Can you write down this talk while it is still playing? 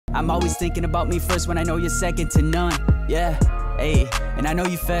I'm always thinking about me first when I know you're second to none. Yeah, hey, and I know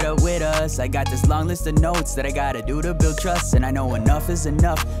you fed up with us. I got this long list of notes that I gotta do to build trust, and I know enough is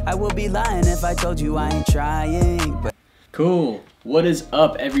enough. I will be lying if I told you I ain't trying, but cool. What is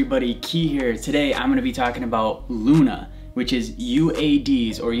up, everybody? Key here. Today I'm gonna be talking about Luna, which is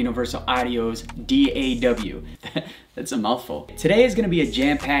UAD's or Universal Audio's DAW. That's a mouthful. Today is gonna be a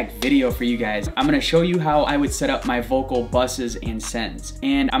jam-packed video for you guys. I'm gonna show you how I would set up my vocal buses and sends.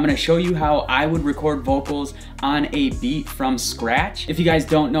 And I'm gonna show you how I would record vocals on a beat from scratch. If you guys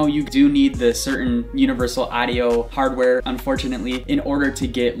don't know, you do need the certain Universal Audio hardware, unfortunately, in order to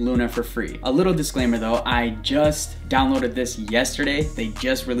get Luna for free. A little disclaimer though, I just downloaded this yesterday. They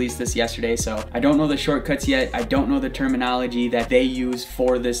just released this yesterday, so I don't know the shortcuts yet. I don't know the terminology that they use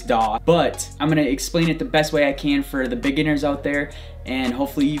for this DAW, but I'm gonna explain it the best way I can for the beginners out there, and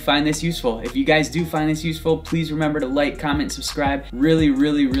hopefully you find this useful. If you guys do find this useful, please remember to like, comment, subscribe.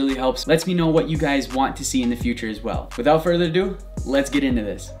 Really helps. Lets me know what you guys want to see in the future as well. Without further ado, let's get into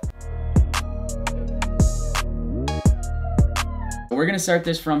this. We're gonna start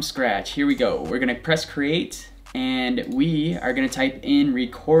this from scratch. Here we go. We're gonna press create, and we are gonna type in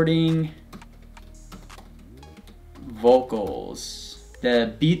recording vocals.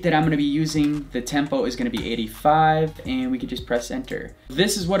 The beat that I'm gonna be using, the tempo is gonna be 85, and we can just press enter.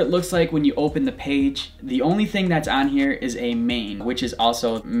 This is what it looks like when you open the page. The only thing that's on here is a main, which is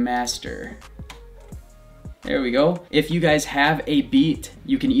also master. There we go. If you guys have a beat,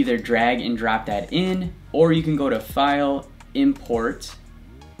 you can either drag and drop that in, or you can go to File, Import,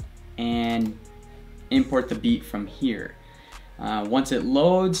 and import the beat from here. Once it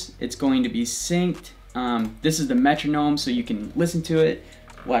loads, it's going to be synced. This is the metronome, so you can listen to it.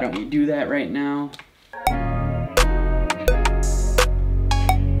 Why don't we do that right now?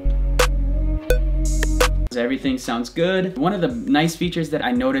 Everything sounds good. One of the nice features that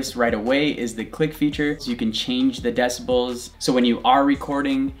I noticed right away is the click feature. So you can change the decibels. So when you are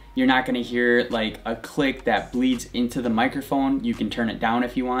recording, you're not gonna hear like a click that bleeds into the microphone. You can turn it down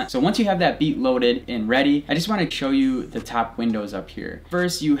if you want. So once you have that beat loaded and ready, I just wanna show you the top windows up here.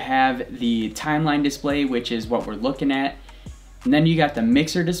 First, you have the timeline display, which is what we're looking at. And then you got the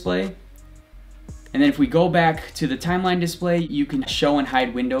mixer display. And then if we go back to the timeline display, you can show and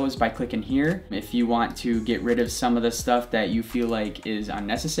hide windows by clicking here. If you want to get rid of some of the stuff that you feel like is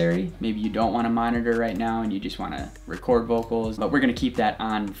unnecessary, maybe you don't want to monitor right now and you just want to record vocals, but we're going to keep that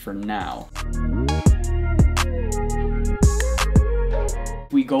on for now.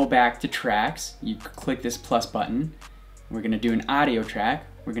 If we go back to tracks, you click this plus button. We're going to do an audio track.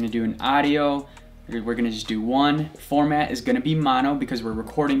 We're going to do an audio. We're going to just do one. Format is going to be mono because we're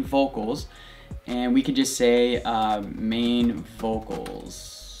recording vocals. And we could just say main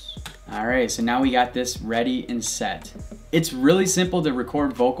vocals. All right, so now we got this ready and set. It's really simple to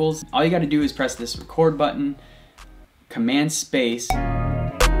record vocals. All you gotta do is press this record button, command space.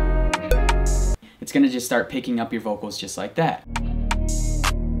 It's gonna just start picking up your vocals just like that.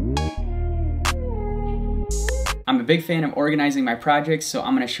 I'm a big fan of organizing my projects, so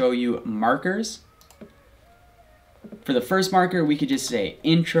I'm gonna show you markers. For the first marker, we could just say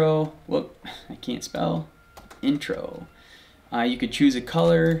intro. Whoop, I can't spell. Intro. You could choose a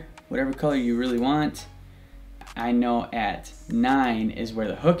color, whatever color you really want. I know at 9 is where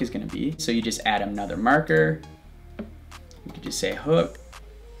the hook is gonna be. So you just add another marker. You could just say hook.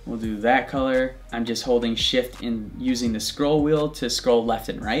 We'll do that color. I'm just holding shift and using the scroll wheel to scroll left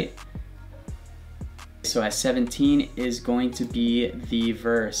and right. So at 17 is going to be the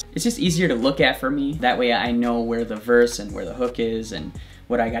verse. It's just easier to look at for me. That way I know where the verse and where the hook is and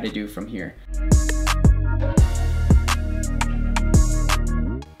what I gotta do from here.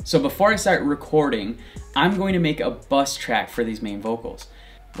 So before I start recording, I'm going to make a bus track for these main vocals.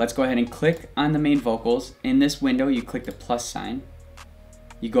 Let's go ahead and click on the main vocals. In this window, you click the plus sign.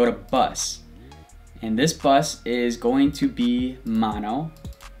 You go to bus. And this bus is going to be mono.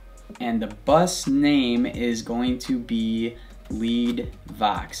 And the bus name is going to be lead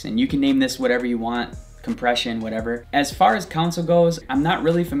vox. And you can name this whatever you want, compression, whatever. As far as console goes, I'm not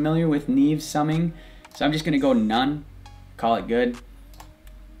really familiar with Neve summing, so I'm just gonna go none, call it good.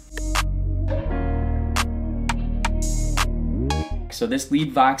 So this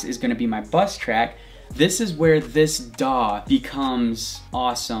lead vox is gonna be my bus track. This is where this DAW becomes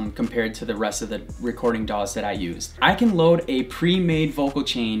awesome compared to the rest of the recording DAWs that I use. I can load a pre-made vocal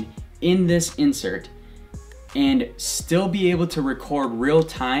chain in this insert and still be able to record real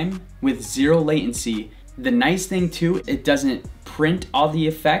time with 0 latency. The nice thing too, it doesn't print all the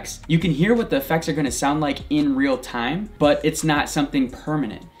effects. You can hear what the effects are gonna sound like in real time, but it's not something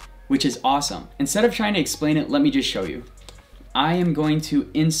permanent, which is awesome. Instead of trying to explain it, let me just show you. I am going to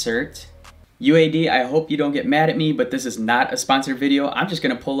insert UAD. I hope you don't get mad at me, but this is not a sponsored video. I'm just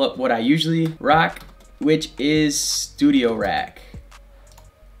gonna pull up what I usually rock, which is Studio Rack.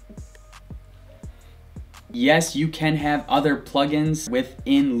 Yes, you can have other plugins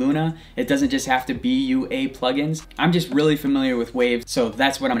within Luna. It doesn't just have to be UA plugins. I'm just really familiar with Waves, so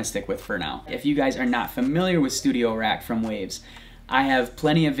that's what I'm gonna stick with for now. If you guys are not familiar with Studio Rack from Waves, I have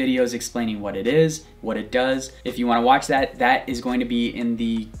plenty of videos explaining what it is, what it does. If you wanna watch that, that is going to be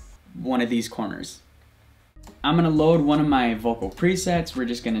in one of these corners. I'm gonna load one of my vocal presets. We're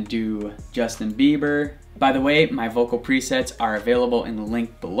just gonna do Justin Bieber. By the way, my vocal presets are available in the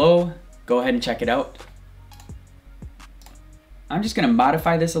link below. Go ahead and check it out. I'm just gonna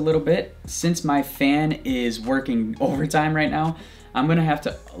modify this a little bit. Since my fan is working overtime right now, I'm gonna have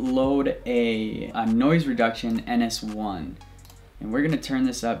to load a noise reduction NS1. And we're gonna turn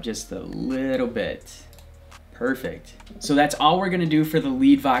this up just a little bit. Perfect. So that's all we're gonna do for the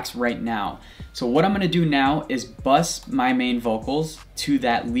lead vox right now. So what I'm gonna do now is bus my main vocals to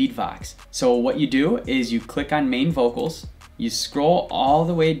that lead vox. So what you do is you click on main vocals, you scroll all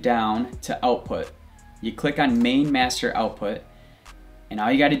the way down to output. You click on main master output, and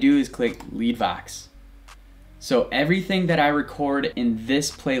all you gotta do is click lead vox. So everything that I record in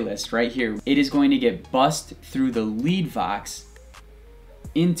this playlist right here, it is going to get bussed through the lead vox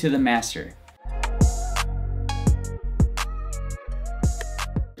into the master.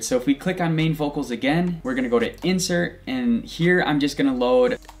 So if we click on main vocals again, we're gonna go to insert, and here I'm just gonna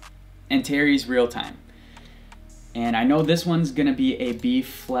load Untagged's Realtime. And I know this one's gonna be a B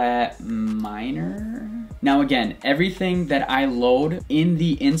flat minor. Now again, everything that I load in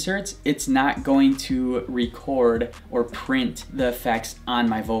the inserts, it's not going to record or print the effects on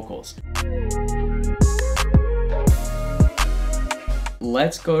my vocals.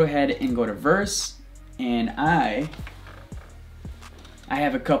 Let's go ahead and go to verse, and I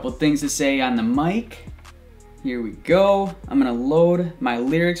have a couple things to say on the mic. Here we go. I'm gonna load my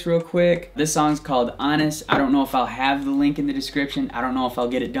lyrics real quick. This song's called Honest. I don't know if I'll have the link in the description. I don't know if I'll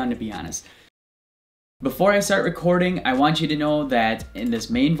get it done, to be honest. Before I start recording, I want you to know that in this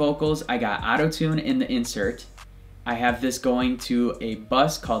main vocals, I got auto-tune in the insert. I have this going to a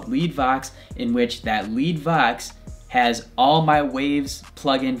bus called lead vox, in which that lead vox has all my Waves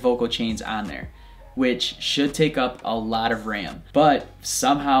plugin vocal chains on there, which should take up a lot of RAM. But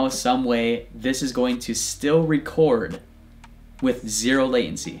somehow, some way, this is going to still record with 0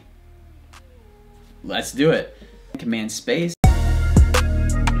 latency. Let's do it. Command space.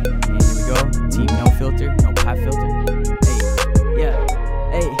 And here we go. Team no filter, no pop filter. Hey,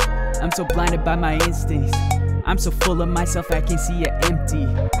 yeah, hey. I'm so blinded by my instincts. I'm so full of myself, I can see it empty.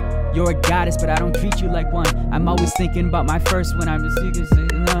 You're a goddess, but I don't treat you like one. I'm always thinking about my first when I'm just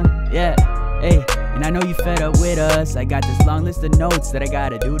yeah, hey. And I know you fed up with us. I got this long list of notes that I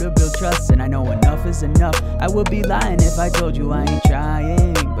gotta do to build trust, and I know enough is enough. I would be lying if I told you I ain't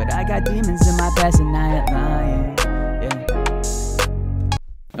trying, but I got demons in my past and I ain't lying.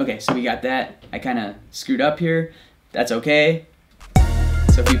 Yeah. Okay, so we got that. I kind of screwed up here. That's okay.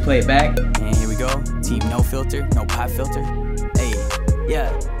 So if we play it back, and here we go. Team no filter, no pop filter. Hey, yeah,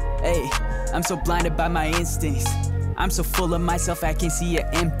 hey. I'm so blinded by my instincts. I'm so full of myself, I can see it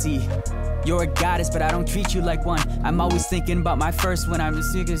empty. You're a goddess, but I don't treat you like one. I'm always thinking about my first when I'm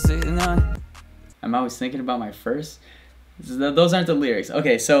just I'm always thinking about my first. Those aren't the lyrics.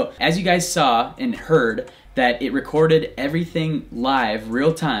 Okay, so as you guys saw and heard, that it recorded everything live,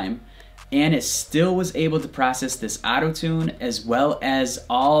 real time, and it still was able to process this auto-tune as well as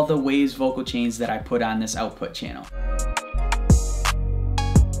all the Waves vocal chains that I put on this output channel.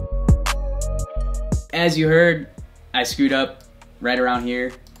 As you heard, I screwed up right around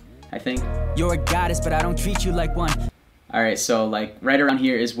here, I think. You're a goddess, but I don't treat you like one. All right, so like right around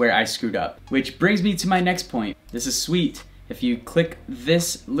here is where I screwed up, which brings me to my next point. This is sweet. If you click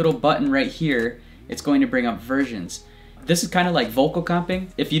this little button right here, it's going to bring up versions. This is kind of like vocal comping.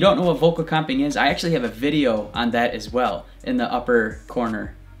 If you don't know what vocal comping is, I actually have a video on that as well in the upper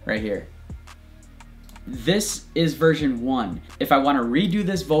corner right here. This is version 1. If I want to redo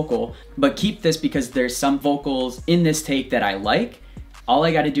this vocal, but keep this because there's some vocals in this take that I like, all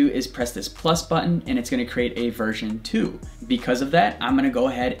I got to do is press this plus button and it's going to create a version 2. Because of that, I'm going to go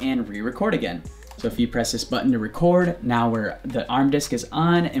ahead and re-record again. So if you press this button to record, now the arm disc is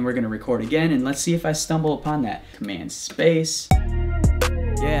on and we're going to record again, and let's see if I stumble upon that. Command space.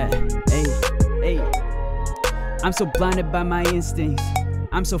 Yeah, hey. I'm so blinded by my instincts.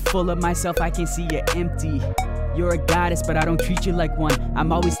 I'm so full of myself, I can see it empty. You're a goddess, but I don't treat you like one.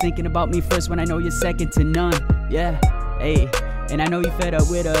 I'm always thinking about me first when I know you're second to none. Yeah, hey. and I know you fed up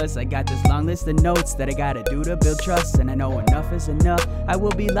with us. I got this long list of notes that I gotta do to build trust, and I know enough is enough. I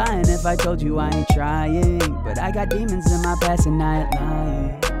will be lying if I told you I ain't trying, but I got demons in my past and I ain't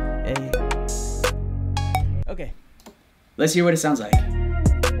lying. Hey. Okay, let's hear what it sounds like.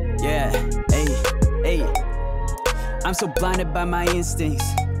 Yeah, hey. I'm so blinded by my instincts.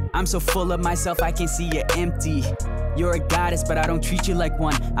 I'm so full of myself, I can't see you're empty. You're a goddess, but I don't treat you like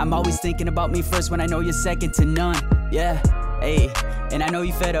one. I'm always thinking about me first when I know you're second to none. Yeah, hey, and I know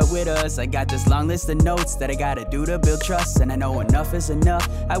you fed up with us. I got this long list of notes that I gotta do to build trust, and I know enough is enough.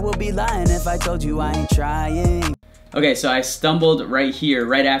 I will be lying if I told you I ain't trying. Okay, so I stumbled right here,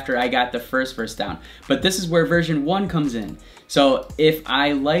 right after I got the first verse down. But this is where version 1 comes in. So if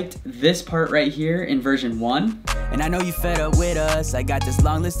I liked this part right here in version 1. And I know you fed up with us. I got this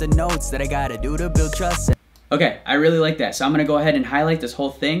long list of notes that I gotta do to build trust. Okay, I really like that. So I'm gonna go ahead and highlight this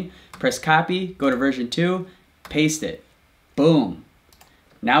whole thing, press copy, go to version 2, paste it. Boom.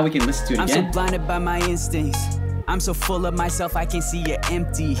 Now we can listen to it again. I'm so blinded by my instincts. I'm so full of myself, I can't see you're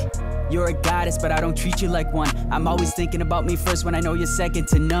empty. You're a goddess, but I don't treat you like one. I'm always thinking about me first when I know you're second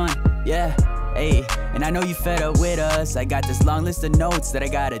to none. Yeah, hey, and I know you fed up with us. I got this long list of notes that I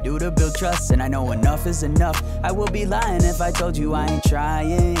gotta do to build trust, and I know enough is enough. I will be lying if I told you I ain't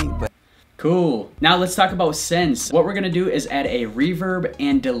trying, but cool. Now let's talk about sends. What we're gonna do is add a reverb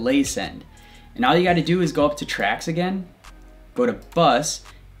and delay send. And all you gotta do is go up to tracks again, go to bus.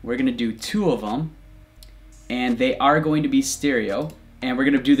 We're gonna do 2 of them, and they are going to be stereo. And we're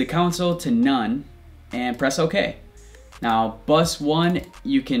gonna do the console to none and press OK. Now bus 1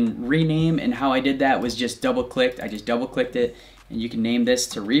 you can rename, and how I did that was just double clicked. I just double clicked it, and you can name this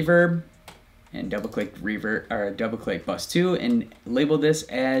to reverb, and double click reverb, or double click bus 2 and label this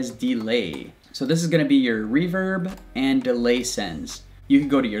as delay. So this is gonna be your reverb and delay sends. You can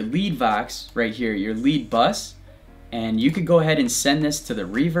go to your lead vox right here, your lead bus, and you could go ahead and send this to the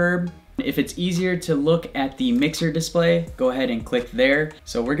reverb. If it's easier to look at the mixer display, go ahead and click there.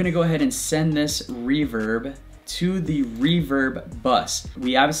 So we're gonna go ahead and send this reverb to the reverb bus.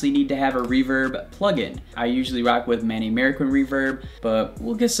 We obviously need to have a reverb plugin. I usually rock with Manny American Reverb, but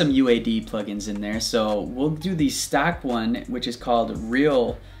we'll get some UAD plugins in there. So we'll do the stock one, which is called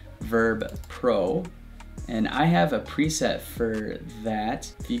Realverb Pro. And I have a preset for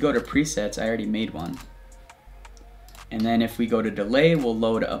that. If you go to presets, I already made one. And then if we go to delay, we'll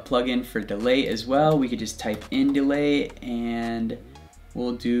load a plugin for delay as well. We could just type in delay and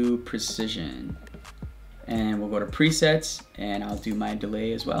we'll do precision. And we'll go to presets and I'll do my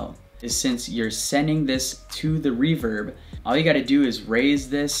delay as well. Since you're sending this to the reverb, all you gotta do is raise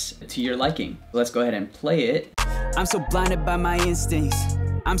this to your liking. Let's go ahead and play it. I'm so blinded by my instincts.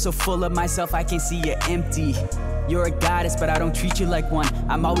 I'm so full of myself, I can't see you're empty. You're a goddess, but I don't treat you like one.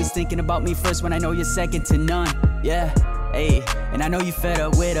 I'm always thinking about me first when I know you're second to none. Yeah, hey, and I know you fed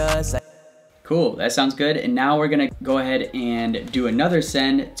up with us. Cool, that sounds good. And now we're gonna go ahead and do another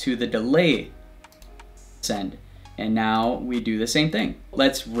send to the delay send. And now we do the same thing.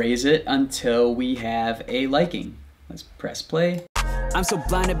 Let's raise it until we have a liking. Let's press play. I'm so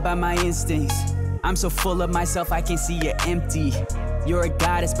blinded by my instincts. I'm so full of myself, I can't see you're empty. You're a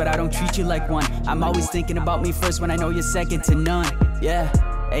goddess, but I don't treat you like one. I'm always thinking about me first when I know you're second to none. Yeah,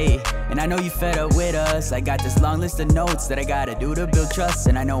 hey, and I know you fed up with us. I got this long list of notes that I gotta do to build trust,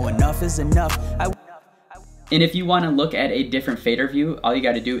 and I know enough is enough. And if you wanna look at a different fader view, all you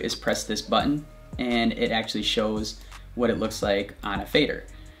gotta do is press this button, and it actually shows what it looks like on a fader.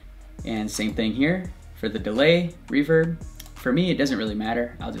 And same thing here for the delay, reverb. For me, it doesn't really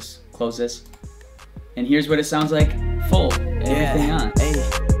matter. I'll just close this. And here's what it sounds like full. Everything on.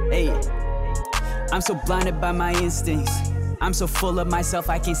 Hey. I'm so blinded by my instincts. I'm so full of myself,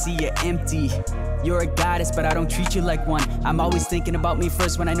 I can't see you're empty. You're a goddess, but I don't treat you like one. I'm always thinking about me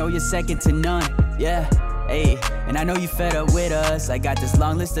first when I know you're second to none. Yeah, hey, and I know you fed up with us. I got this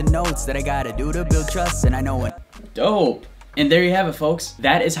long list of notes that I gotta do to build trust, and I know it. Dope. And there you have it, folks.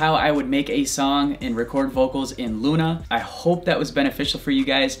 That is how I would make a song and record vocals in Luna. I hope that was beneficial for you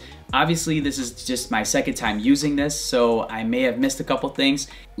guys. Obviously, this is just my second time using this, so I may have missed a couple things.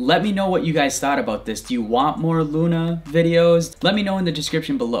 Let me know what you guys thought about this. Do you want more Luna videos? Let me know in the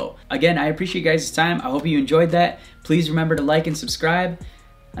description below. Again, I appreciate you guys' time. I hope you enjoyed that. Please remember to like and subscribe.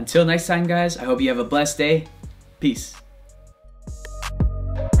 Until next time, guys, I hope you have a blessed day. Peace.